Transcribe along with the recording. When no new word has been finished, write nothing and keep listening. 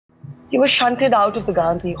He was shunted out of the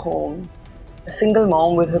Gandhi home, a single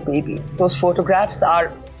mom with her baby. Those photographs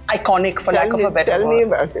are iconic, for lack of a better word. Tell me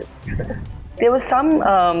about it. There was some,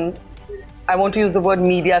 I want to use the word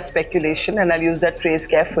media speculation, and I'll use that phrase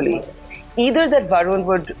carefully. Either that Varun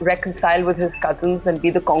would reconcile with his cousins and be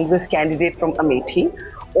the Congress candidate from Amethi,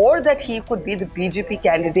 or that he could be the BJP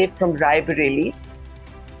candidate from Rai Bareli.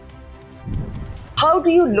 How do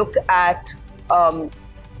you look at,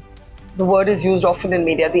 the word is used often in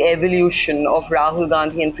media, the evolution of Rahul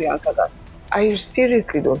Gandhi and Priyanka Gandhi? I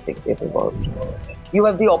seriously don't think they've evolved. You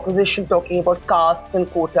have the opposition talking about caste and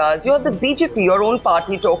quotas. You have the BJP, your own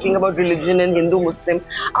party, talking about religion and Hindu-Muslim.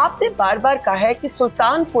 आपने बार-बार कहा है कि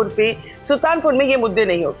सुल्तानपुर में ये मुद्दे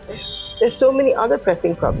नहीं होते. There's so many other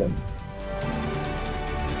pressing problems.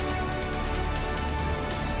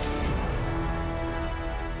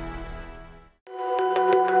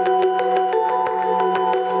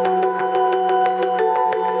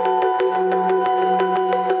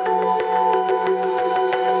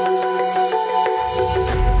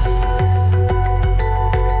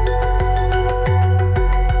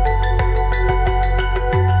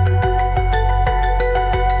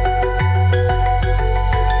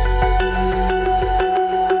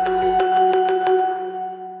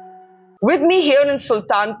 With me here in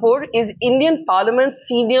Sultanpur is Indian Parliament's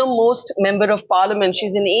senior most member of Parliament.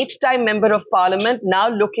 She's an 8-time member of Parliament, now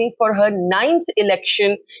looking for her 9th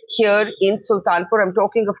election here in Sultanpur. I'm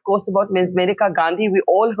talking, of course, about Ms. Maneka Gandhi. We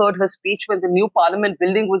all heard her speech when the new Parliament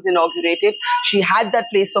building was inaugurated. She had that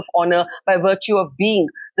place of honor by virtue of being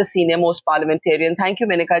the senior most parliamentarian. Thank you,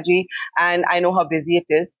 Maneka ji. And I know how busy it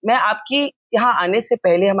is. मैं आपकी यहाँ आने से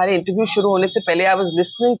पहले, हमारे interview शुरू होने से पहले, I was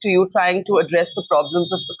listening to you trying to address the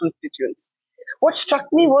problems of the constituents. What struck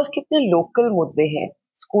me was कितने local मुद्दे हैं.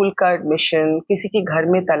 स्कूल का एडमिशन, किसी के घर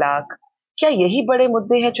में तलाक. क्या यही बड़े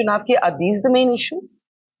मुद्दे हैं चुनाव के? Are these the main issues?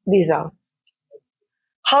 These are.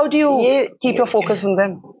 How do you keep your focus on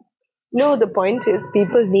them? No, the point is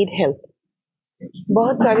people need help.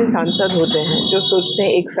 बहुत सारे सांसद होते हैं जो सोचते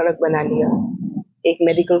हैं एक सड़क बना लिया, एक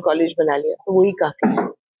मेडिकल कॉलेज बना लिया, तो वही काफी है.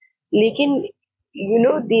 लेकिन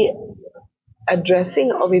the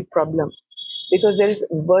addressing of a problem, because there is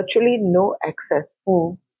virtually no access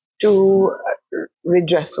to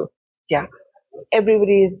redressal. Yeah.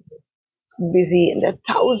 Everybody is busy and there are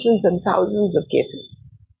thousands and thousands of cases.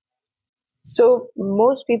 So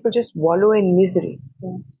most people just wallow in misery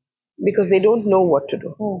because they don't know what to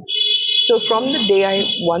do. So from the day I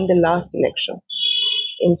won the last election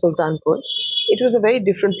in Sultanpur, it was a very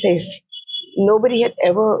different place. Nobody had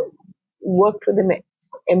ever worked with an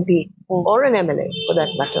MP or an MLA for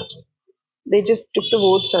that matter. They just took the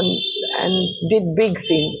votes and did big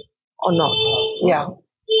things or not. Yeah.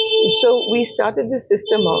 So we started this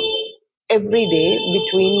system of every day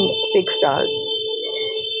between fixed hours,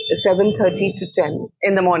 7:30 to 10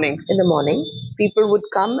 in the morning. People would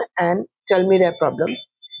come and tell me their problems.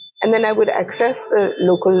 And then I would access the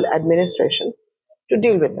local administration to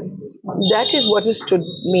deal with them. That is what has stood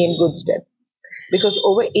me in good stead. Because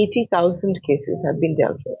over 80,000 cases have been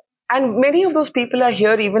dealt with. And many of those people are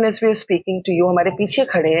here even as we are speaking to you. हमारे पीछे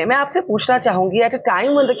खड़े हैं. मैं आपसे पूछना चाहूंगी, at a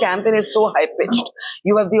time when the campaign is so high-pitched,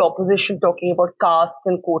 you have the opposition talking about caste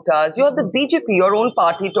and quotas, you have the BJP, your own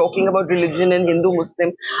party, talking about religion and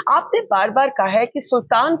Hindu-Muslim. आपने बार-बार कहा है कि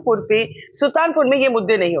सुल्तानपुर में ये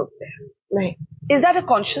मुद्दे नहीं होते हैं. नहीं. Is that a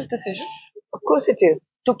conscious decision? Of course it is.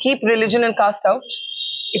 To keep religion and caste out?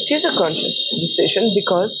 It is a conscious decision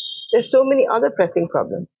because there's so many other pressing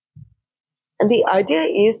problems. And the idea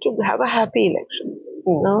is to have a happy election.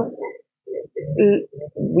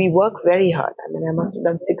 We work very hard. I mean, I must have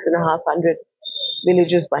done 6,500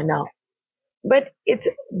 villages by now. But it's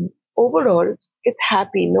overall, it's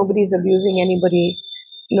happy. Nobody's abusing anybody.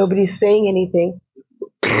 Nobody's saying anything.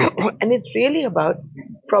 And it's really about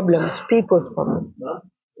problems, people's problems.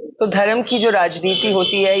 तो धर्म की जो राजनीति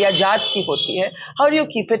होती है या जात की होती है, how do you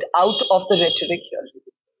keep it out of the rhetoric here?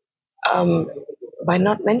 By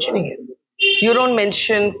not mentioning it. You don't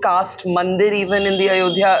mention caste mandir even in the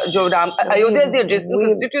Ayodhya. Ayodhya is the adjacent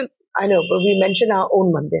constituency. I know, but we mention our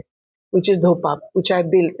own mandir, which is Dhopap, which I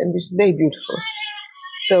built and which is very beautiful.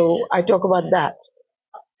 So I talk about that.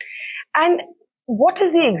 And what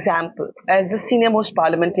is the example as the senior most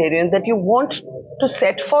parliamentarian that you want to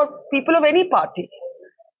set for people of any party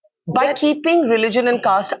by keeping religion and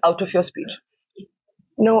caste out of your speeches?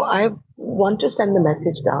 No, I want to send the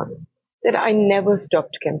message down that I never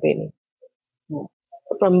stopped campaigning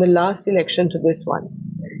from the last election to this one.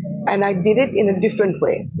 And I did it in a different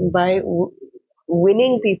way, by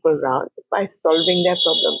winning people round, by solving their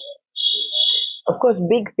problems. Of course,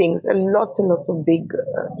 big things, and lots of big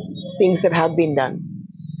things that have been done.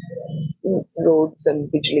 roads and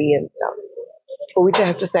Bijli and stuff, for which I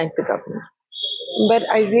have to thank the government. But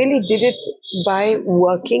I really did it by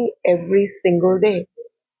working every single day.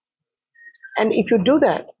 And if you do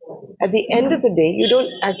that, at the end of the day, you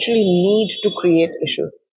don't actually need to create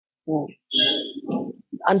issues.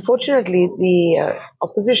 Unfortunately, the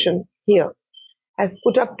opposition here has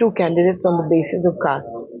put up two candidates on the basis of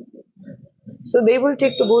caste. So they will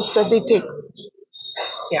take the votes that they take.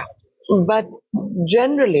 Yeah. But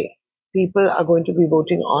generally, people are going to be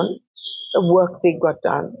voting on the work they got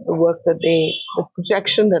done, the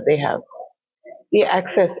projection that they have, the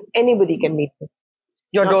access. Anybody can meet me.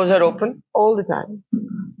 Your doors are open? All the time.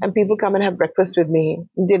 And people come and have breakfast with me,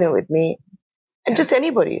 dinner with me, and just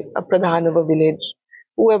anybody, a pradhan of a village,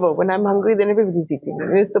 whoever. When I'm hungry, then everybody's eating.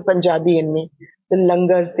 It's the Punjabi in me, the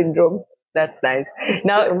langar syndrome. That's nice.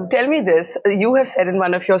 Now, tell me this. You have said in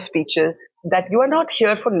one of your speeches that you are not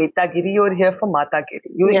here for Netagiri, you are here for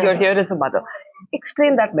Matagiri. You're here as a mother.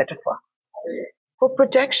 Explain that metaphor. For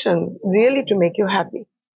protection, really to make you happy.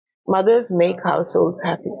 Mothers make households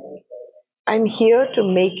happy. I'm here to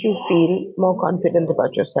make you feel more confident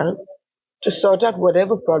about yourself, to sort out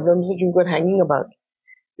whatever problems that you've got hanging about.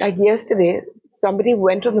 Like yesterday, somebody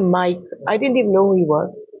went on the mic. I didn't even know who he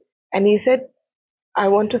was. And he said, I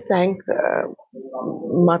want to thank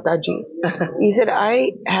Mataji. He said,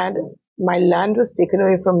 my land was taken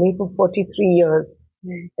away from me for 43 years.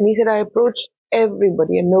 And he said, I approached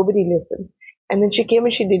everybody and nobody listened. And then she came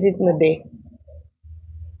and she did it in a day.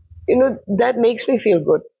 That makes me feel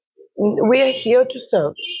good. We are here to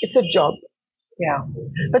serve. It's a job. Yeah.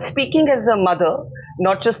 But speaking as a mother,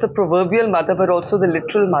 not just the proverbial mother, but also the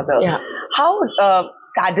literal mother, how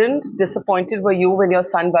saddened, disappointed were you when your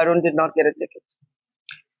son Varun did not get a ticket?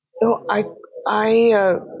 No, I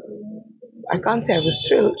can't say I was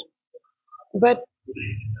thrilled, but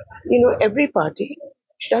every party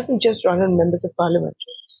doesn't just run on members of parliament.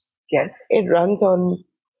 Yes, it runs on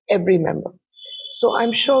every member. So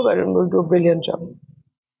I'm sure Varun will do a brilliant job,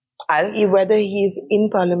 whether he is in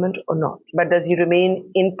parliament or not. But does he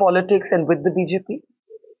remain in politics and with the BJP?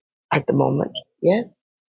 At the moment, yes.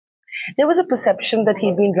 There was a perception that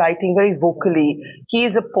he'd been writing very vocally. He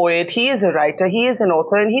is a poet, he is a writer, he is an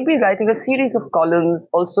author, and he'd been writing a series of columns,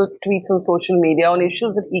 also tweets on social media on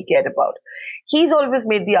issues that he cared about. He's always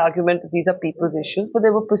made the argument that these are people's issues, but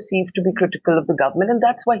they were perceived to be critical of the government, and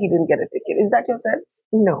that's why he didn't get a ticket. Is that your sense?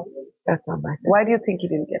 No, that's not my sense. Why do you think he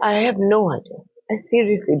didn't get it? I have no idea. I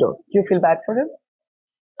seriously don't. Do you feel bad for him?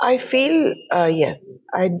 I feel, yes,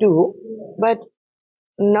 I do, but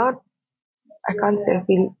I can't say I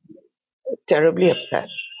feel terribly upset,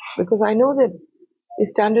 because I know that he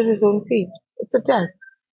stands on his own feet. It's a test.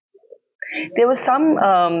 There was some,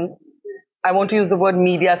 I want to use the word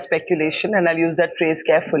media speculation, and I'll use that phrase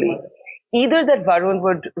carefully. Either that Varun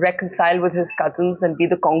would reconcile with his cousins and be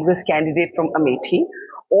the Congress candidate from Amethi,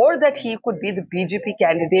 or that he could be the BJP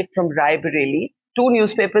candidate from Raebareli. Two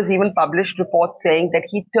newspapers even published reports saying that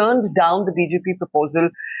he turned down the BJP proposal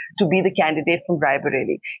to be the candidate from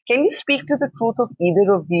Raebareli. Can you speak to the truth of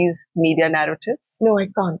either of these media narratives? No, I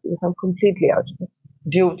can't, because I'm completely out of it.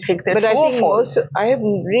 Do you think they're true or false? I have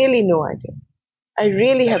really no idea. I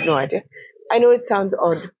really have no idea. I know it sounds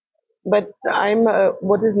odd, but I'm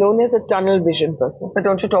what is known as a tunnel vision person. But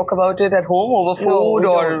don't you talk about it at home over food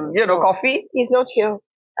or coffee? He's not here.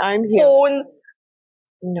 I'm here. Phones?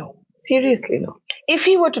 No. Seriously, no. If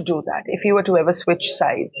he were to do that, if he were to ever switch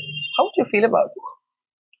sides, how would you feel about it?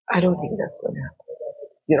 I don't think that's going to happen.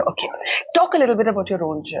 Okay. Talk a little bit about your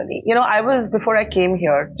own journey. Before I came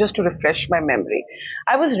here, just to refresh my memory,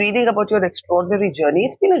 I was reading about your extraordinary journey.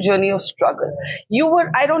 It's been a journey of struggle.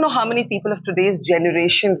 I don't know how many people of today's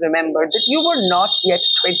generation remember that you were not yet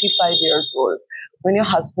 25 years old when your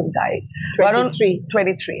husband died. 23.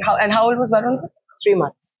 23. How old was Varun? 3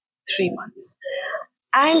 months. 3 months.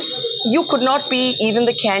 And you could not be even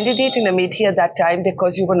the candidate in Amethi at that time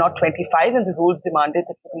because you were not 25 and the rules demanded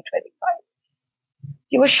that you be 25.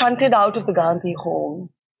 You were shunted out of the Gandhi home,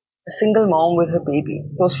 a single mom with her baby.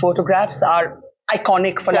 Those photographs are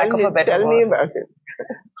iconic, for lack of a better word. Tell me about it.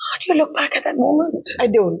 How do you look back at that moment? I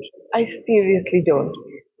don't. I seriously don't.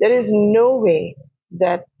 There is no way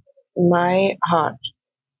that my heart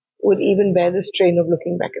would even bear the strain of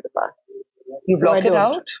looking back at the past. You block it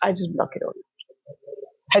out? I just block it out.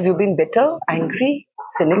 Have you been bitter, angry,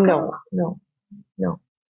 cynical? No.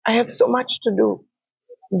 I have so much to do.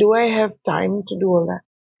 Do I have time to do all that?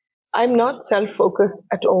 I'm not self-focused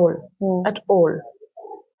at all. At all.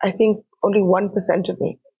 I think only 1% of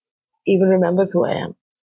me even remembers who I am.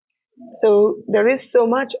 So there is so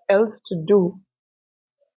much else to do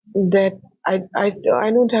that I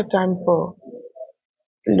don't have time for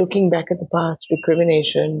looking back at the past,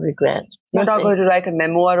 recrimination, regret. You're not going to write a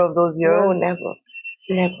memoir of those years? No, never.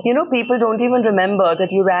 Never. You know, people don't even remember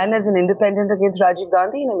that you ran as an independent against Rajiv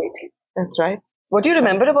Gandhi in Amethi. That's right. What do you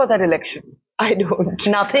remember about that election? I don't.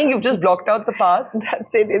 Nothing? You've just blocked out the past?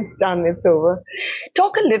 That's it. It's done. It's over.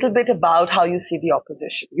 Talk a little bit about how you see the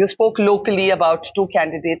opposition. You spoke locally about two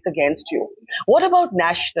candidates against you. What about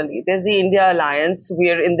nationally? There's the India Alliance.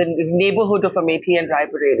 We're in the neighborhood of Amethi and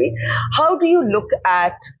Raebareli. How do you look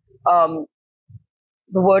at, the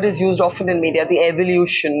word is used often in media, the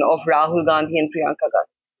evolution of Rahul Gandhi and Priyanka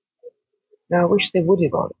Gandhi? Now, I wish they would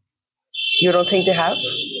evolve. You don't think they have?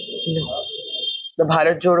 No. The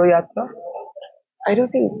Bharat Jodo Yatra? I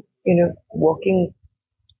don't think, walking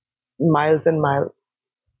miles and miles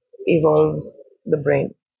evolves the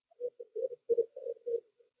brain.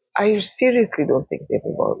 I seriously don't think they've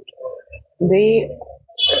evolved. They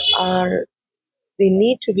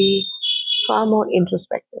need to be far more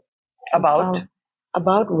introspective.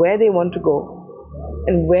 About where they want to go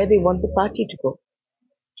and where they want the party to go.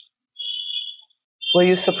 Were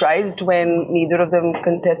you surprised when neither of them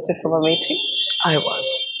contested from Amethi? I was.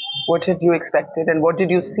 What had you expected and what did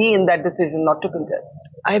you see in that decision not to contest?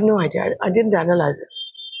 I have no idea. I didn't analyze it.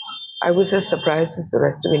 I was as surprised as the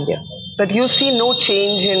rest of India. But you see no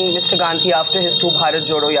change in Mr. Gandhi after his two Bharat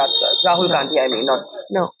Jodo Yatras? Rahul Gandhi, I mean, not.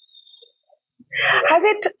 No. Has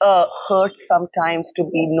it hurt sometimes to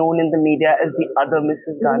be known in the media as the other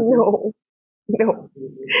Mrs. Gandhi?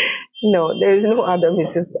 No, there is no other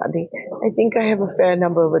Mrs. Gandhi. I think I have a fair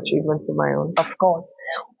number of achievements of my own. Of course.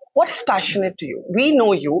 What is passionate to you? We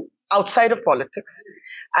know you outside of politics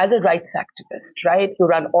as a rights activist, right? You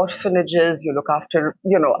run orphanages, you look after,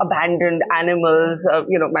 abandoned animals.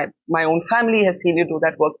 My own family has seen you do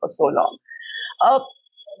that work for so long.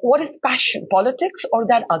 What is passion? Politics or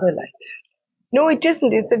that other life? No, it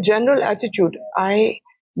isn't. It's a general attitude. I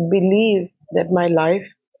believe that my life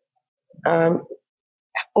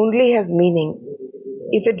only has meaning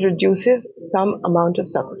if it reduces some amount of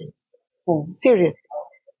suffering. Seriously.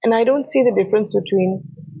 And I don't see the difference between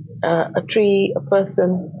a tree, a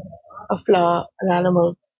person, a flower, an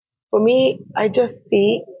animal. For me, I just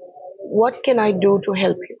see what can I do to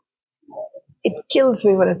help you. It kills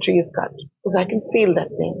me when a tree is cut because I can feel that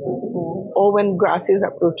pain. Or when grass is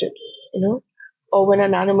uprooted, or when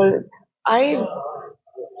an animal. I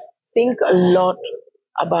think a lot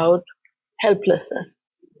about helplessness,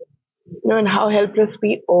 and how helpless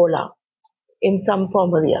we all are in some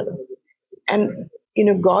form or the other. And,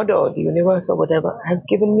 God or the universe or whatever has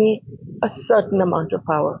given me a certain amount of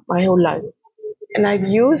power my whole life. And I've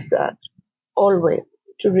used that always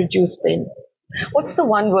to reduce pain. What's the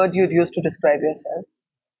one word you'd use to describe yourself?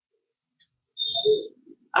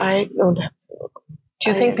 I don't have to.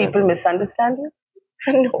 Do you think people misunderstand you?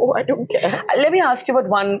 No, I don't care. Let me ask you about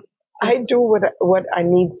one. I do what I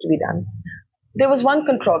needs to be done. There was one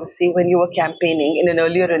controversy when you were campaigning in an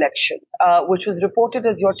earlier election, which was reported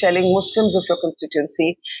as you're telling Muslims of your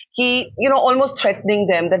constituency, almost threatening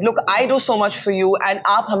them that, look, I do so much for you and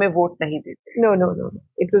aap hame vote nahi dete. No.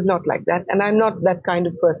 It was not like that. And I'm not that kind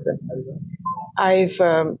of person.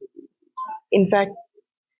 In fact,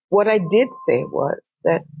 what I did say was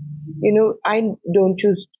that,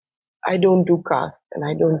 I don't do caste and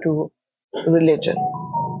I don't do religion.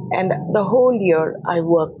 And the whole year I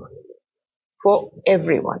work for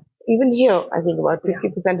everyone. Even here, I think about 50%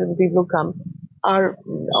 of the people who come are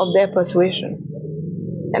of their persuasion.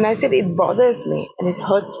 And I said, it bothers me and it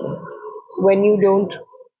hurts me when you don't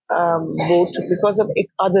vote because of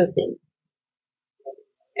other things.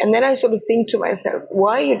 And then I sort of think to myself,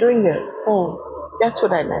 why are you doing this? Oh, that's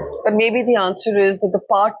what I meant. But maybe the answer is that the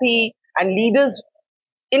party and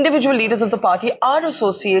individual leaders of the party are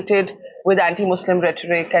associated with anti-Muslim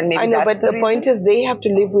rhetoric and maybe I know, but the point is they have to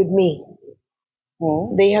live with me.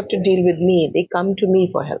 They have to deal with me. They come to me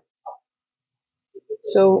for help.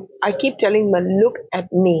 So I keep telling them, look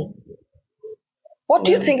at me. What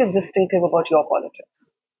do you think is distinctive about your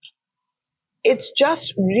politics? It's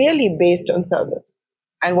just really based on service.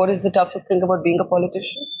 And what is the toughest thing about being a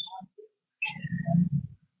politician?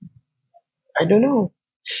 I don't know.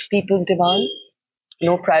 People's demands?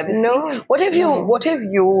 No privacy? No. What have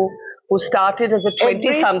you, who started as a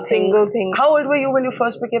 20-something, how old were you when you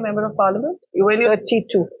first became member of parliament? You were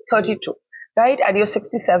 32. 32, right? And you're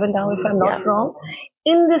 67 now, if I'm not wrong.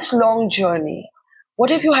 In this long journey, what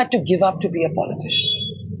have you had to give up to be a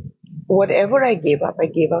politician? Whatever I gave up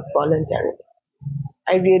voluntarily.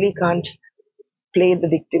 I really can't play the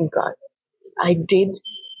victim card. I did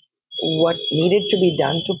what needed to be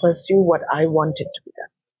done to pursue what I wanted to be done.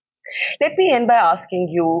 Let me end by asking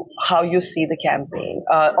you how you see the campaign.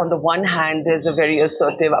 On the one hand, there's a very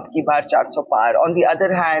assertive "Ab ki baar 400 par." On the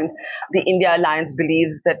other hand, the India Alliance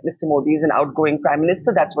believes that Mr. Modi is an outgoing prime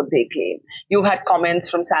minister. That's what they claim. You've had comments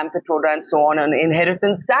from Sam Pitroda and so on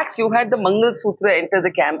inheritance tax. You've had the Mangal Sutra enter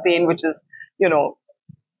the campaign, which is,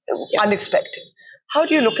 unexpected. How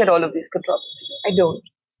do you look at all of these controversies? I don't.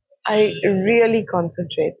 I really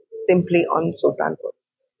concentrate simply on Sultanpur.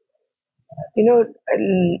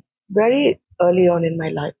 Very early on in my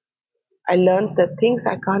life, I learned that things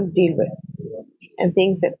I can't deal with and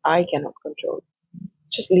things that I cannot control,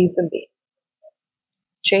 just leave them be.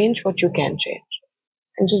 Change what you can change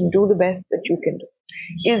and just do the best that you can do.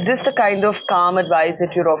 Is this the kind of calm advice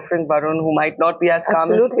that you're offering Varun, who might not be as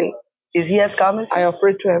calm as Absolutely. you? Is he as calm as you? I offer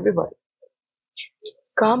it to everybody.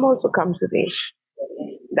 Calm also comes with age.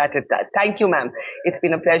 That it does. Thank you, ma'am. It's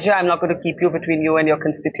been a pleasure. I'm not going to keep you between you and your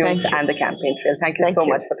constituents and the campaign trail. Thank you so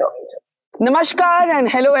much for talking to us. Namaskar and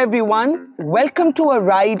hello everyone. Welcome to a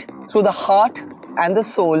ride through the heart and the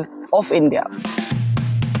soul of India.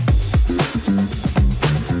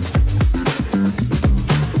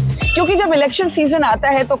 क्योंकि जब election season आता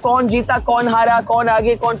है तो कौन जीता, कौन हारा, कौन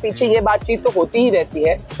आगे, कौन पीछे, ये बातचीत तो होती ही रहती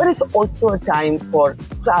है. But it's also a time for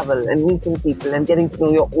travel and meeting people and getting to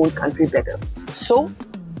know your own country better. So,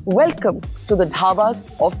 welcome to the dhabas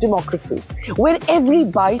of democracy, where every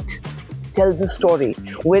bite tells a story,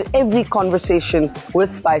 where every conversation will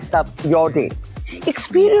spice up your day.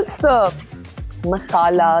 Experience the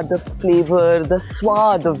masala, the flavor, the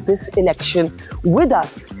swad of this election with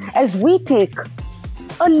us as we take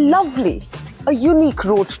a unique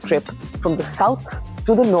road trip from the south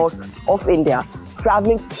to the north of India,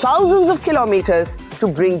 traveling thousands of kilometers to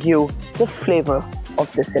bring you the flavor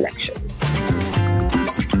of this election.